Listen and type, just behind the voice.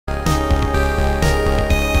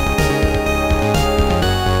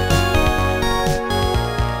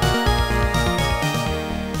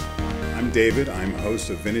I'm David. I'm host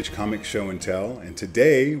of Vintage Comic Show and Tell, and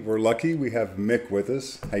today we're lucky we have Mick with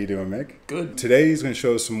us. How you doing, Mick? Good. Today he's going to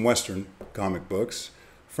show us some Western comic books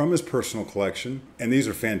from his personal collection, and these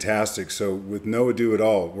are fantastic. So with no ado at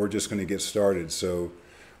all, we're just going to get started. So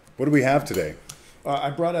what do we have today? I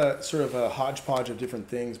brought a sort of a hodgepodge of different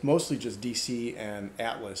things, mostly just DC and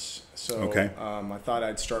Atlas. So Okay. I thought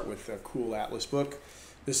I'd start with a cool Atlas book.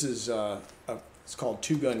 This is it's called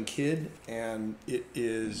Two Gun Kid, and it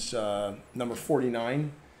is number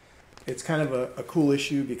 49. It's kind of a cool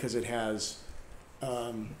issue because it has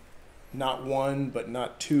not one, but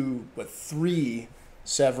not two, but three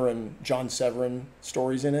John Severin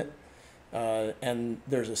stories in it. And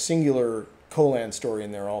there's a singular Colan story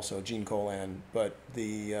in there also, Gene Colan. But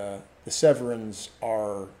the Severins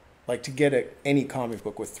are, like, to get any comic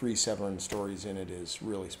book with three Severin stories in it is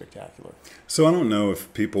really spectacular. So I don't know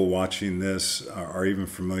if people watching this are even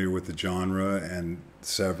familiar with the genre and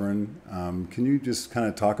Severin. Can you just kind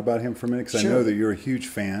of talk about him for a minute? Because Sure. I know that you're a huge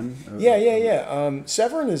fan. Yeah.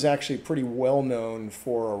 Severin is actually pretty well known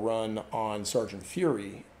for a run on Sergeant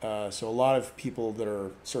Fury. So a lot of people that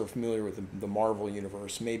are sort of familiar with the Marvel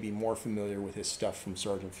universe may be more familiar with his stuff from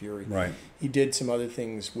Sergeant Fury. Right. He did some other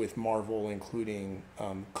things with Marvel, including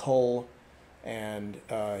Cull, and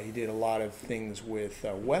he did a lot of things with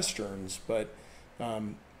Westerns. But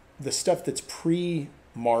the stuff that's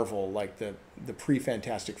pre-Marvel, like the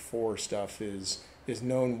pre-Fantastic Four stuff, is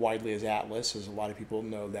known widely as Atlas, as a lot of people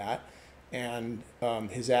know that. And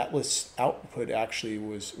his Atlas output actually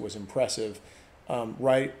was impressive.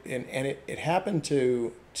 Right, and it happened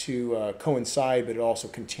to coincide, but it also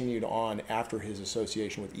continued on after his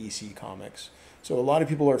association with EC Comics. So a lot of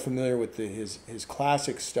people are familiar with his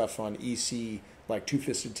classic stuff on EC, like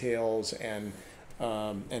Two-Fisted Tales and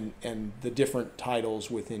the different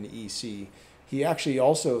titles within EC. He actually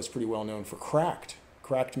also is pretty well known for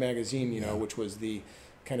Cracked magazine, which was the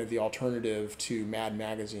kind of the alternative to Mad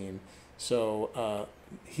Magazine. So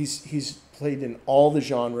he's played in all the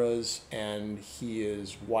genres, and he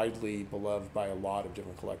is widely beloved by a lot of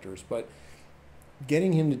different collectors. But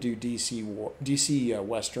getting him to do DC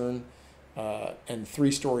Western and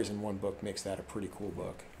three stories in one book makes that a pretty cool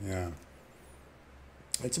book. Yeah.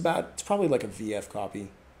 It's probably like a VF copy,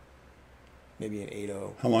 maybe an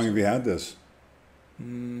 8.0. How long have you had this?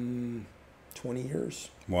 20 years.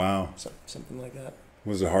 Wow. Something like that.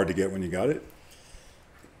 Was it hard to get when you got it?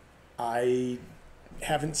 I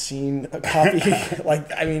haven't seen a copy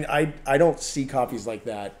I don't see copies like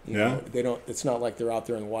that. They don't. It's not like they're out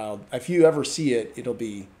there in the wild. If you ever see it, it'll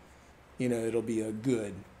be a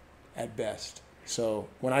good at best. So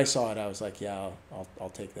when I saw it, I was like, yeah, I'll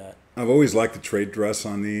take that. I've always liked the trade dress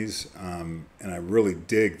on these, and I really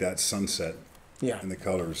dig that sunset. Yeah. And the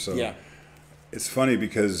colors. So yeah. It's funny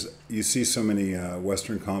because you see so many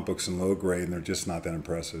Western comic books in low grade, and they're just not that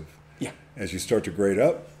impressive. Yeah. As you start to grade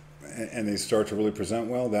up, and they start to really present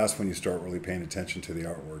well, that's when you start really paying attention to the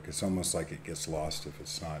artwork. It's almost like it gets lost if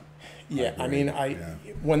it's not. Yeah, I mean,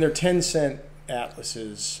 when they're 10-cent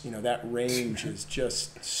atlases, that range is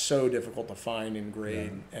just so difficult to find in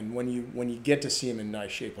grade. Yeah. And when you get to see them in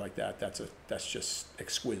nice shape like that, that's just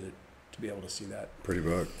exquisite to be able to see that. Pretty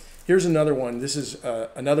book. Here's another one. This is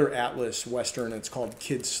another Atlas Western. It's called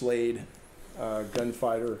Kid Slade,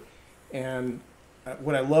 Gunfighter. And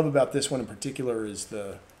what I love about this one in particular is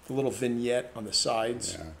the little vignette on the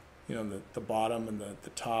sides, the bottom and the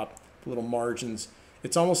top, the little margins.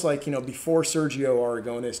 It's almost like, before Sergio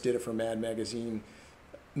Aragonis did it for Mad Magazine,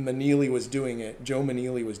 Joe Maneely was doing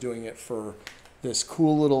it for this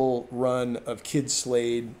cool little run of Kid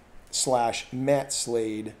Slade / Matt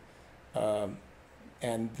Slade,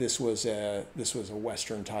 and this was a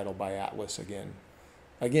Western title by Atlas again.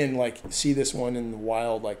 Again, like, see this one in the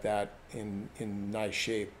wild like that in nice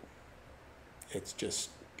shape. It's just...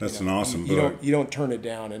 That's an awesome book. You don't turn it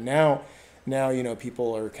down. And now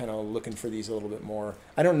people are kind of looking for these a little bit more.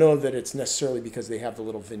 I don't know that it's necessarily because they have the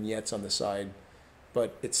little vignettes on the side,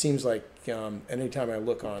 but it seems like anytime I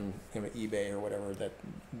look on eBay or whatever that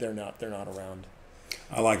they're not around.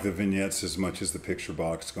 I like the vignettes as much as the picture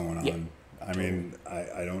box going on. Yeah, I mean,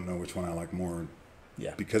 I don't know which one I like more.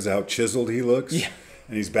 Yeah. Because of how chiseled he looks. Yeah.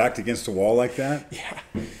 And he's backed against a wall like that. Yeah.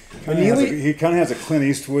 He kind of has a Clint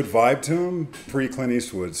Eastwood vibe to him, pre-Clint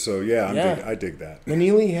Eastwood. So, I dig that.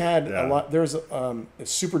 Maneely had a lot. There's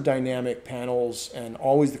super dynamic panels, and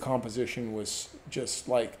always the composition was just,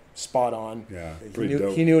 like, spot on. Yeah,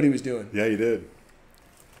 dope. He knew what he was doing. Yeah, he did.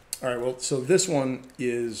 All right, well, so this one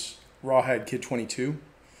is Rawhide Kid 22.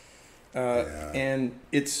 And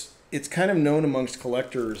it's kind of known amongst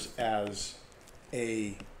collectors as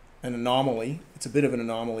an anomaly. It's a bit of an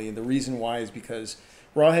anomaly, and the reason why is because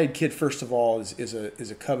Rawhide Kid, first of all, is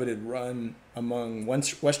a coveted run among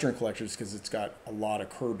Western collectors because it's got a lot of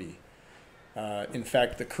Kirby. In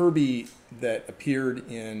fact, the Kirby that appeared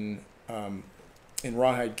in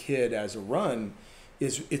Rawhide Kid as a run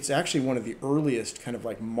it's actually one of the earliest kind of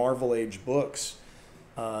like Marvel Age books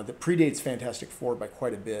that predates Fantastic Four by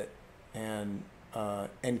quite a bit, and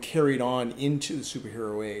carried on into the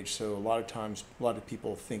superhero age. So a lot of times, a lot of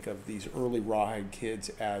people think of these early Rawhide Kids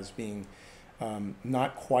as being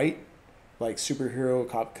not quite like superhero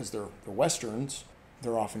because they're Westerns.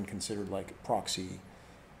 They're often considered like proxy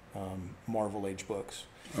Marvel Age books.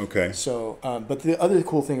 Okay. So, but the other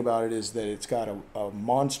cool thing about it is that it's got a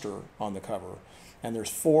monster on the cover, and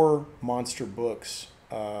there's 4 monster books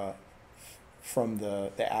from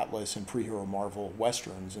the Atlas and pre-hero Marvel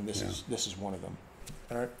Westerns, and this is one of them.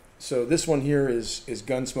 All right. So this one here is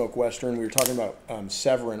Gunsmoke Western. We were talking about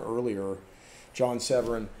Severin earlier, John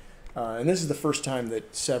Severin, and this is the first time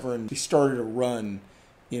that Severin started a run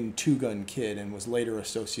in Two Gun Kid and was later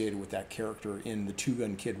associated with that character in the Two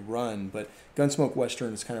Gun Kid run. But Gunsmoke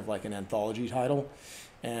Western is kind of like an anthology title,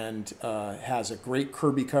 and has a great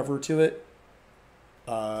Kirby cover to it.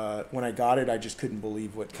 When I got it, I just couldn't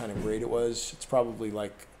believe what kind of grade it was. It's probably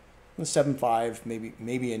like a 7.5,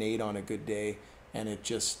 maybe an 8 on a good day, and it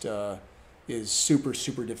just is super,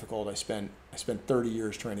 super difficult. I spent 30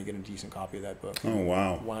 years trying to get a decent copy of that book. Oh,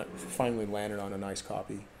 wow. Finally landed on a nice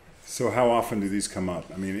copy. So how often do these come up?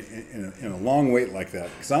 I mean, in a long wait like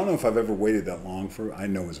that, because I don't know if I've ever waited that long for. I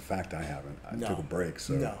know as a fact I haven't. I took a break.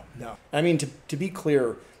 So no. I mean, to be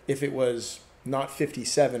clear, if it was not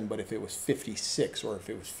 57, but if it was 56 or if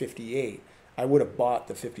it was 58, I would have bought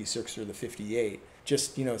the 56 or the 58.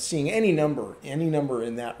 Just seeing any number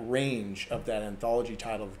in that range of that anthology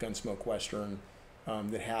title of Gunsmoke Western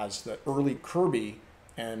that has the early Kirby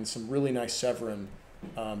and some really nice Severin.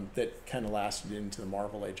 That kind of lasted into the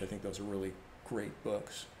Marvel Age. I think those are really great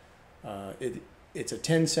books. It's a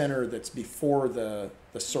 10-center that's before the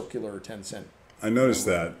circular 10-cent. I noticed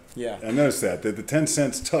that. Yeah. I noticed that the 10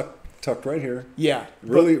 cents tucked right here. Yeah.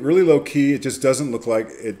 Really low key. It just doesn't look like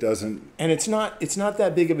it doesn't. And it's not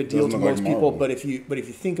that big of a deal to most like people. But if you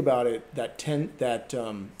think about it, that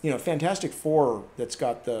Fantastic Four that's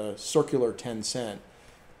got the circular 10-cent,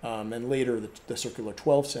 and later the circular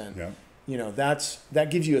 12-cent. Yeah. That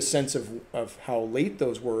gives you a sense of how late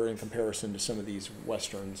those were in comparison to some of these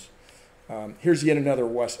Westerns. Here's yet another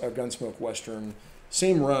Gunsmoke Western.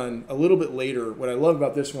 Same run, a little bit later. What I love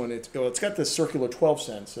about this one, it's got the circular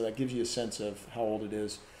 12-cent, so that gives you a sense of how old it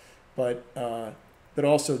is. But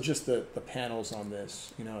also just the panels on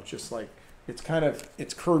this. It's just like,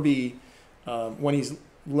 it's Kirby when he's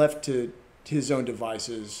left to his own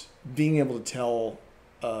devices, being able to tell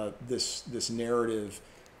this narrative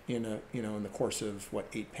in the course of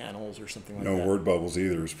 8 panels or something like that. No word bubbles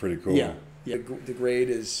either. It's pretty cool. Yeah. The grade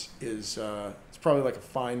is it's probably like a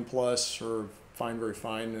fine plus or fine, very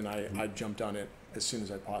fine, and I jumped on it as soon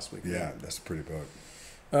as I possibly could. Yeah, that's a pretty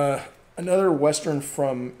book. Another Western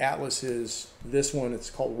from Atlas is this one. It's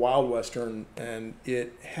called Wild Western, and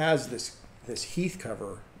it has this Heath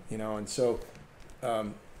cover, and so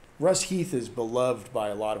Russ Heath is beloved by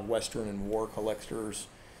a lot of Western and war collectors.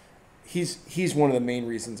 He's one of the main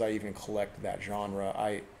reasons I even collect that genre.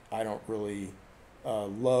 I don't really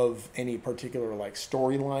love any particular like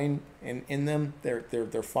storyline in them.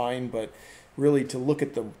 They're fine, but really to look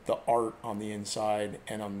at the art on the inside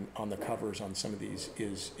and on the covers on some of these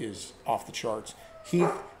is off the charts.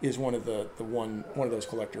 Heath is one of those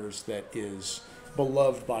collectors that is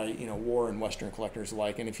beloved by war and Western collectors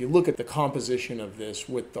alike. And if you look at the composition of this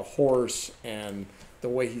with the horse and the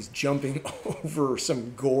way he's jumping over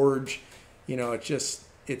some gorge,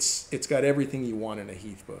 it's got everything you want in a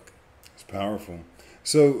Heath book. It's powerful.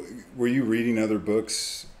 So were you reading other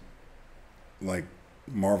books, like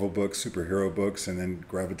Marvel books, superhero books, and then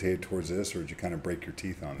gravitated towards this, or did you kind of break your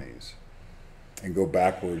teeth on these and go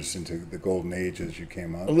backwards into the golden age as you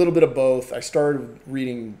came up? A little bit of both. I started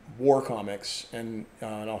reading war comics, and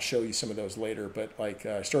I'll show you some of those later, but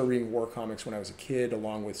I started reading war comics when I was a kid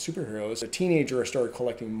along with superheroes. As a teenager, I started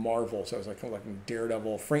collecting Marvel, so I was collecting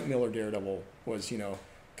Daredevil. Frank Miller Daredevil was,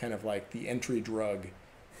 kind of like the entry drug.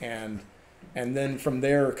 And then from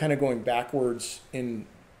there, kind of going backwards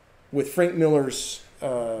with Frank Miller's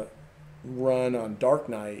run on Dark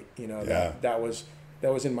Knight, that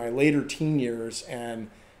was in my later teen years, and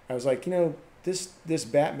I was like, this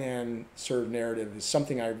Batman sort of narrative is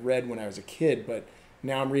something I read when I was a kid, but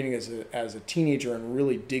now I'm reading as a teenager and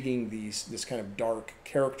really digging this kind of dark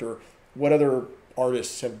character. What other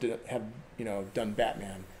artists have done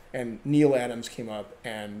Batman? And Neil Adams came up,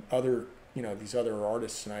 and other these other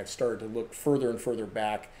artists and I've started to look further and further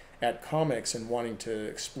back at comics and wanting to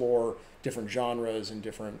explore different genres and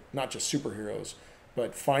different, not just superheroes,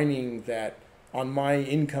 but finding that on my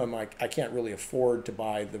income, I can't really afford to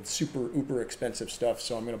buy the super uber expensive stuff.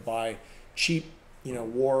 So I'm going to buy cheap,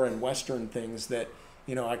 war and Western things that,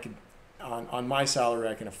 I could, on my salary,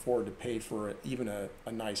 I can afford to pay for even a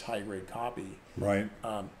nice high grade copy. Right.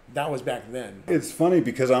 That was back then. It's funny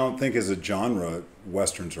because I don't think as a genre,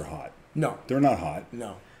 Westerns are hot. No. They're not hot.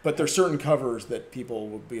 No. But there's certain covers that people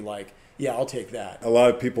would be like, yeah, I'll take that. A lot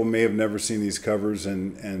of people may have never seen these covers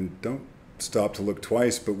and don't stop to look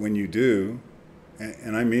twice, but when you do,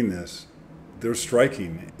 and I mean this, they're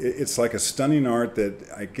striking. It's like a stunning art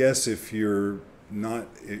that I guess if you're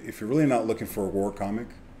really not looking for a war comic,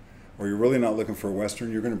 or you're really not looking for a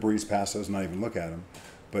Western, you're going to breeze past those and not even look at them.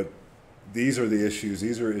 But these are the issues.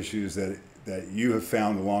 These are issues that you have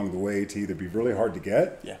found along the way to either be really hard to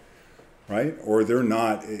get, yeah, right, or they're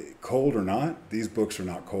not cold or not. These books are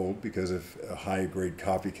not cold because if a high grade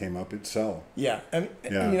copy came up, it'd sell. Yeah, and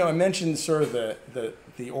I mentioned sort of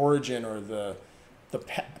the origin or the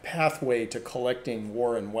pathway to collecting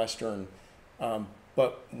war and Western,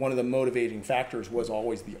 but one of the motivating factors was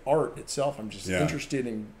always the art itself. I'm just interested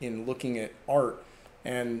in looking at art,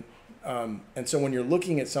 and so when you're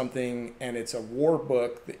looking at something and it's a war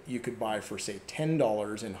book that you could buy for say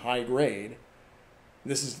 $10 in high grade.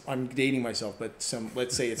 I'm dating myself, but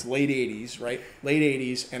let's say it's late 80s, right? Late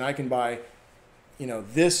 80s, and I can buy,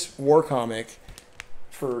 this war comic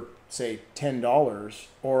for say $10,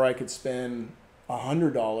 or I could spend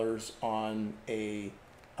 $100 on a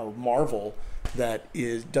Marvel that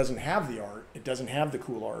doesn't have the art. It doesn't have the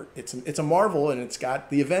cool art. It's a Marvel and it's got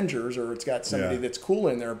the Avengers or it's got somebody that's cool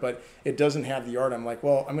in there, but it doesn't have the art. I'm like,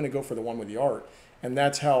 well, I'm going to go for the one with the art, and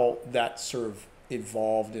that's how that sort of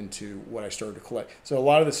evolved into what I started to collect. So a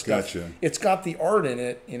lot of the stuff, it's got the art in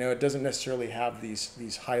it. It doesn't necessarily have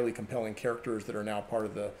these highly compelling characters that are now part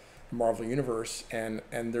of the Marvel universe, and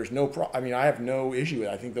there's I have no issue with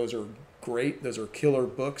it. I think those are great. Those are killer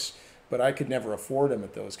books, but I could never afford them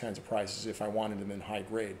at those kinds of prices if I wanted them in high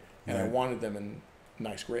grade, and I wanted them in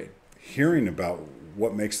nice grade. Hearing about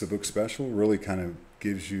what makes the book special really kind of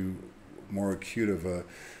gives you more acute of a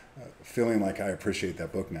feeling like I appreciate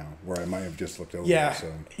that book now, where I might have just looked over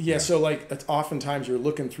it. So like it's oftentimes you're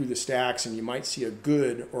looking through the stacks and you might see a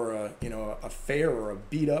good or a fair or a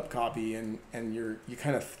beat up copy, and you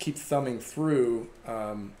kind of keep thumbing through,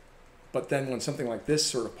 but then when something like this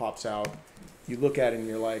sort of pops out, you look at it and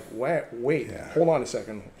you're like, wait, hold on a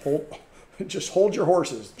second, just hold your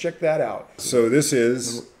horses, check that out. So this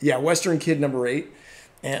is Western Kid number 8,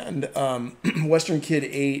 and Western Kid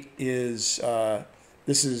 8 is.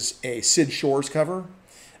 This is a Sid Shores cover.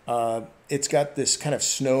 It's got this kind of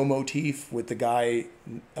snow motif with the guy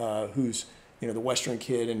who's, the Western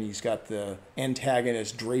Kid, and he's got the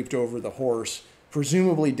antagonist draped over the horse,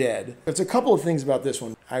 presumably dead. There's a couple of things about this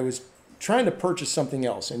one. I was trying to purchase something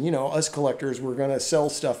else, and us collectors, we're going to sell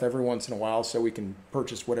stuff every once in a while so we can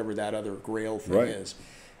purchase whatever that other grail thing is.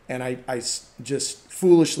 And I just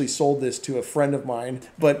foolishly sold this to a friend of mine.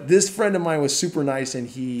 But this friend of mine was super nice, and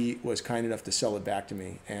he was kind enough to sell it back to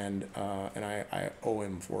me. And I owe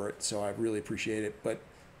him for it, so I really appreciate it. But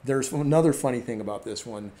there's another funny thing about this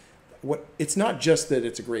one. It's not just that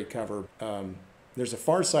it's a great cover. There's a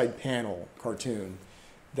Far Side panel cartoon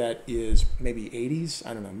that is maybe 80s,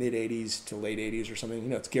 I don't know, mid 80s to late 80s or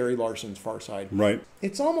something. It's Gary Larson's Far Side. Right.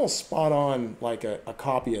 It's almost spot on like a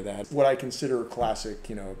copy of that. What I consider a classic,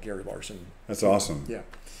 Gary Larson. That's awesome. Yeah.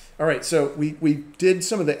 All right, so we did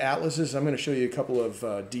some of the atlases. I'm going to show you a couple of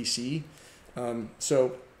DC.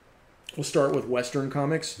 So we'll start with Western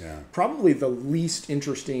Comics. Yeah. Probably the least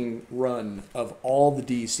interesting run of all the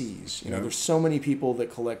DCs. There's so many people that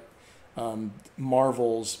collect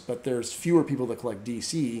Marvels, but there's fewer people that collect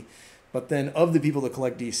DC. But then of the people that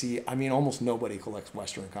collect DC, almost nobody collects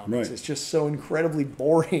Western comics. Right. It's just so incredibly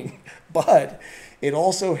boring. But it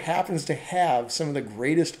also happens to have some of the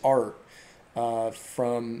greatest art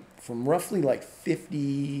from roughly like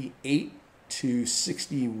 58 to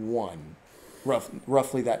 61,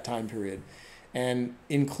 roughly that time period. And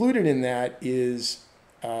included in that is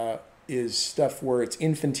stuff where it's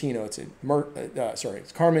Infantino.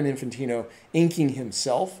 It's Carmen Infantino inking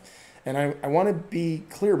himself. And I want to be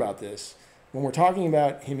clear about this. When we're talking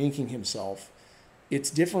about him inking himself, it's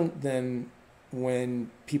different than when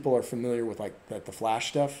people are familiar with like the Flash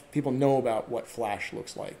stuff. People know about what Flash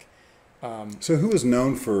looks like. So who was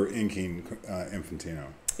known for inking Infantino?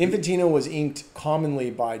 Infantino was inked commonly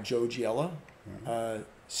by Joe Giella,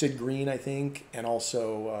 Sid Green, I think, and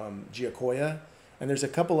also Giacoya. And there's a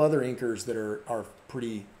couple other inkers that are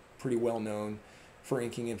pretty pretty well known for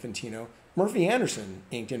inking Infantino. Murphy Anderson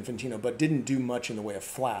inked Infantino, but didn't do much in the way of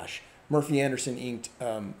flash. Murphy Anderson inked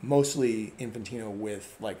mostly Infantino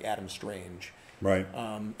with like Adam Strange, right,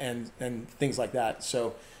 and things like that.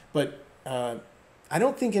 So, but I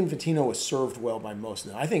don't think Infantino was served well by most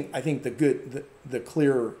of them. I think the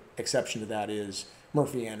clear exception to that is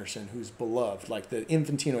Murphy Anderson, who's beloved. Like the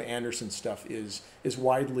Infantino Anderson stuff is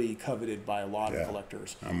widely coveted by a lot of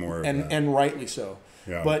collectors. I'm more of that. And rightly so.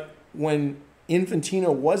 Yeah. But when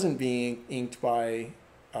Infantino wasn't being inked by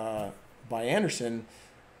Anderson,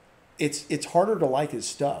 it's harder to like his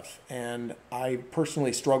stuff. And I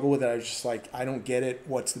personally struggle with it. I was just like, I don't get it.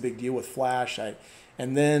 What's the big deal with Flash?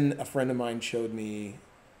 And then a friend of mine showed me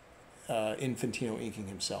Infantino inking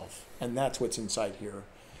himself, and that's what's inside here.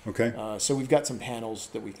 Okay. So we've got some panels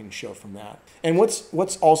that we can show from that. And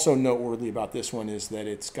what's also noteworthy about this one is that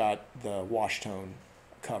it's got the wash tone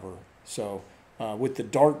cover. So with the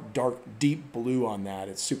dark, deep blue on that,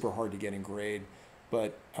 it's super hard to get in grade.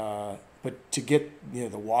 But to get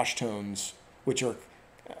the wash tones, which are,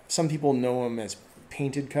 some people know them as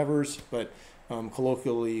painted covers, but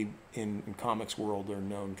colloquially in comics world, they're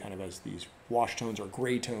known kind of as these wash tones or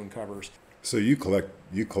gray tone covers. So you collect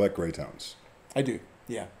gray tones. I do.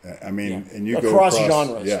 Yeah. I mean, and you across go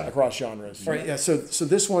genres. Yeah. Across genres. All right. Yeah. So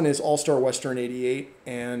this one is All Star Western '88,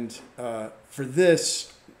 and for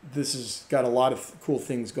this has got a lot of cool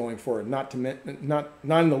things going for it. Not in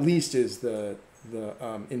the least is the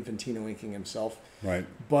Infantino inking himself. Right.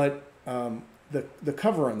 But the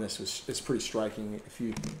cover on this is pretty striking. If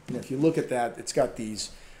you look at that, it's got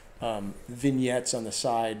these vignettes on the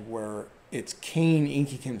side where it's Kane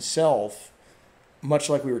inking himself, much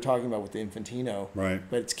like we were talking about with the Infantino. Right.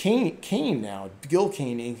 But it's Kane now, Gil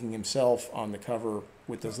Kane inking himself on the cover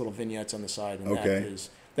with those little vignettes on the side, and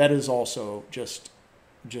that is also just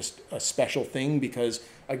a special thing because,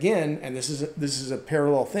 again, and this is a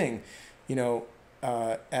parallel thing,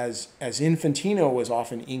 as Infantino was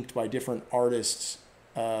often inked by different artists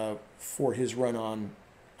for his run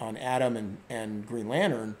on Atom and Green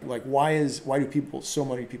Lantern. Like, why do so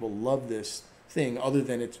many people love this thing other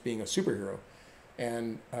than it's being a superhero?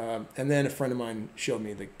 And then a friend of mine showed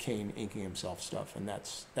me the Kane inking himself stuff, and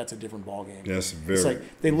that's a different ballgame. Yes, it's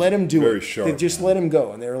like they let him do it. Sharp, they just let him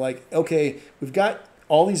go, and they were like, okay, we've got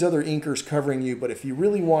all these other inkers covering you, but if you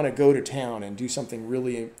really want to go to town and do something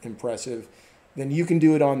really impressive, then you can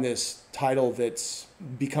do it on this title that's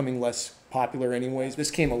becoming less popular anyways.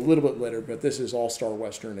 This came a little bit later, but this is All-Star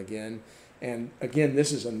Western again. And again,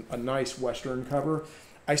 this is a nice Western cover.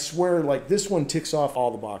 I swear, like, this one ticks off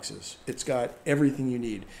all the boxes. It's got everything you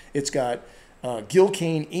need. It's got Gil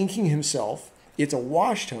Kane inking himself. It's a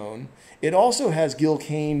wash tone. It also has Gil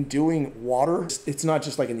Kane doing water. It's not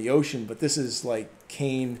just like in the ocean, but this is like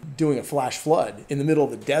Kane doing a flash flood in the middle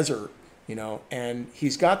of the desert, and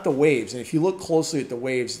he's got the waves. And if you look closely at the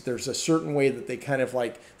waves, there's a certain way that they kind of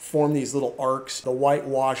like form these little arcs. The white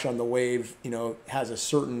wash on the wave, has a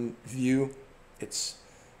certain view. It's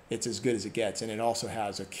as good as it gets. And it also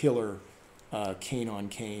has a killer Kane on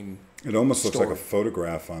Kane. It almost looks like a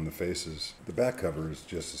photograph on the faces. The back cover is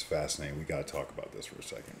just as fascinating. We got to talk about this for a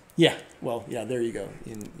second. Yeah. Well, yeah, there you go.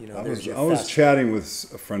 I was chatting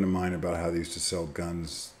with a friend of mine about how they used to sell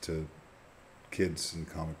guns to kids in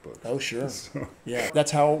comic books. Oh, sure. So. Yeah. That's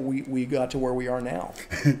how we got to where we are now.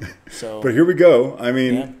 So. But here we go. I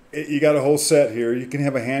mean, you got a whole set here. You can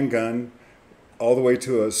have a handgun all the way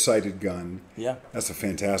to a sighted gun. Yeah. That's a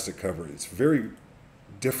fantastic cover. It's very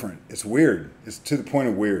different. It's weird. It's to the point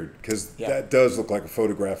of weird because that does look like a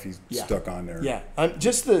photograph he's stuck on there. Yeah.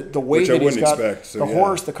 Just the way which that I wouldn't he's got expect. So, the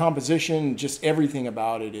horse, the composition, just everything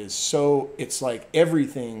about it is so. It's like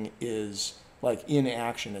everything is like in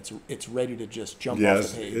action. It's ready to just jump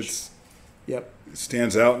off the page. It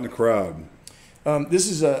stands out in the crowd. This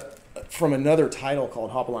is from another title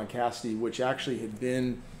called Hopalong Cassidy, which actually had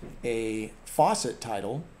been a Fawcett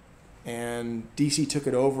title, and DC took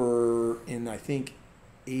it over in, I think,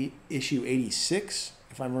 issue 86,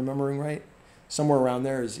 if I'm remembering right. Somewhere around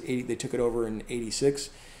there is 80. They took it over in 86,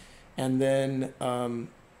 and then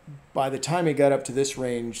by the time it got up to this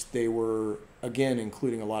range, they were again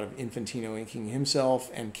including a lot of Infantino inking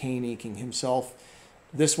himself and Kane inking himself.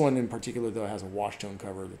 This one in particular, though, has a wash tone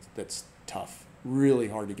cover that's tough, really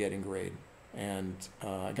hard to get in grade, and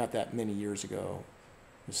I got that many years ago.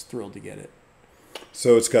 I was thrilled to get it.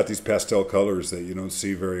 So it's got these pastel colors that you don't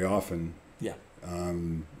see very often. Yeah.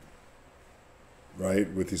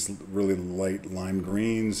 Right, with these really light lime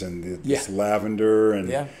greens and this lavender,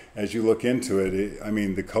 and as you look into it, I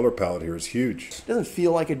mean, the color palette here is huge. It doesn't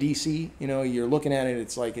feel like a DC. You're looking at it,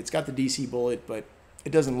 it's like it's got the DC bullet, but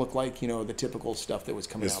it doesn't look like, you know, the typical stuff that was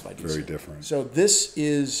coming out by DC. It's very different. So this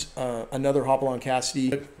is another Hopalong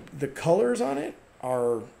Cassidy. The colors on it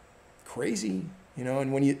are crazy, you know,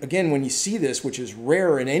 and when you see this, which is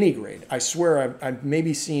rare in any grade, I swear I've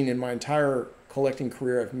maybe seen in my entire collecting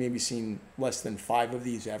career, I've maybe seen less than 5 of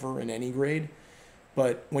these ever in any grade.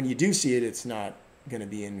 But when you do see it, it's not going to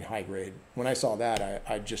be in high grade. When I saw that,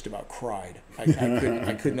 I just about cried.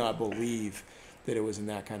 I could not believe that it was in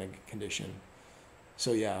that kind of condition.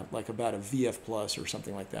 So yeah, like about a VF plus or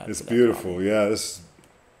something like that. It's beautiful. Yeah, this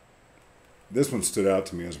one stood out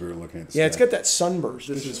to me as we were looking at the Yeah, it's got that sunburst.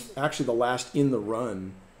 This is actually the last in the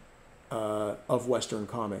run of Western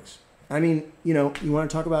comics. I mean, you know, you want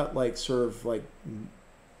to talk about like sort of like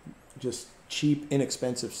just cheap,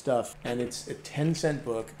 inexpensive stuff. And it's a 10-cent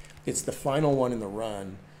book. It's the final one in the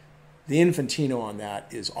run. The Infantino on that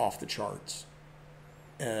is off the charts.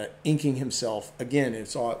 Inking himself, again,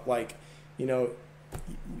 it's all like, you know,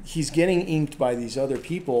 he's getting inked by these other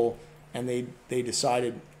people, and they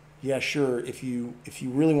decided, yeah, sure, if you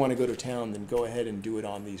really want to go to town, then go ahead and do it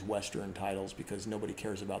on these Western titles because nobody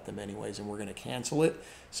cares about them anyways, and we're going to cancel it.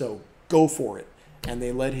 So go for it. And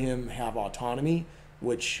they let him have autonomy,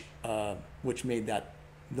 which made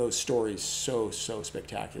those stories so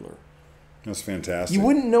spectacular. That's fantastic. You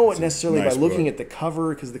wouldn't know it necessarily by looking at the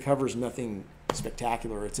cover, because the cover's nothing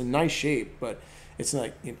spectacular. It's in nice shape, but it's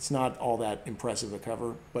not all that impressive a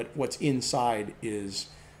cover. But what's inside is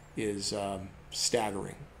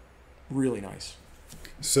staggering. Really nice.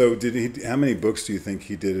 So how many books do you think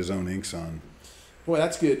he did his own inks on? Boy,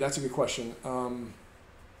 that's good. That's a good question.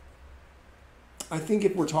 I think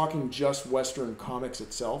if we're talking just Western comics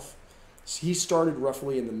itself, he started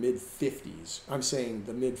roughly in the mid-50s. I'm saying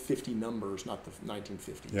the mid-50 numbers, not the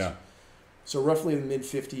 1950s. Yeah. So roughly in the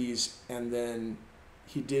mid-50s, and then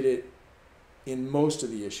he did it in most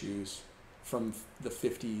of the issues from the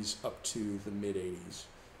 50s up to the mid-80s.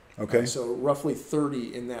 Okay. So roughly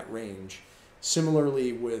 30 in that range.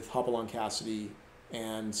 Similarly with Hopalong Cassidy,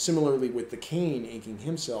 and similarly with the Kane inking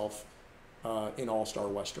himself in All-Star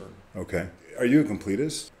Western. Okay. Are you a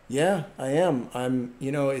completist? Yeah, I am.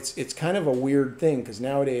 It's kind of a weird thing, because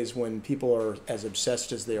nowadays when people are as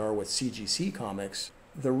obsessed as they are with CGC comics,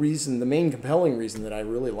 the main compelling reason that I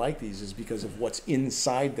really like these is because of what's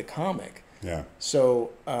inside the comic. Yeah.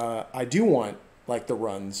 So I do want, like, the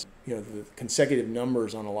runs, you know, the consecutive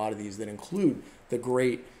numbers on a lot of these that include the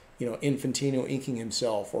great, you know, Infantino inking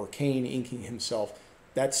himself or Kane inking himself.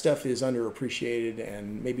 That stuff is underappreciated,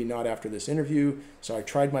 and maybe not after this interview. So I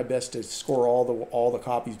tried my best to score all the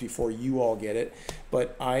copies before you all get it.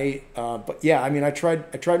 But yeah, I mean, I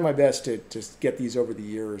tried my best to get these over the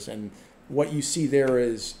years, and what you see there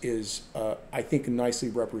is I think nicely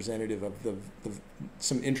representative of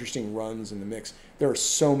some interesting runs in the mix. There are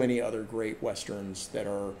so many other great Westerns that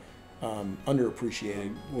are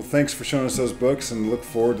underappreciated. Well, thanks for showing us those books, and look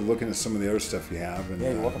forward to looking at some of the other stuff you have. And,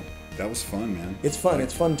 yeah, you're welcome. That was fun, man. It's fun.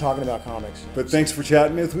 It's fun talking about comics. But thanks for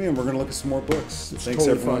chatting with me, and we're going to look at some more books. Thanks,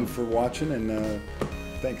 totally everyone, fun. for watching, and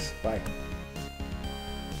thanks. Bye.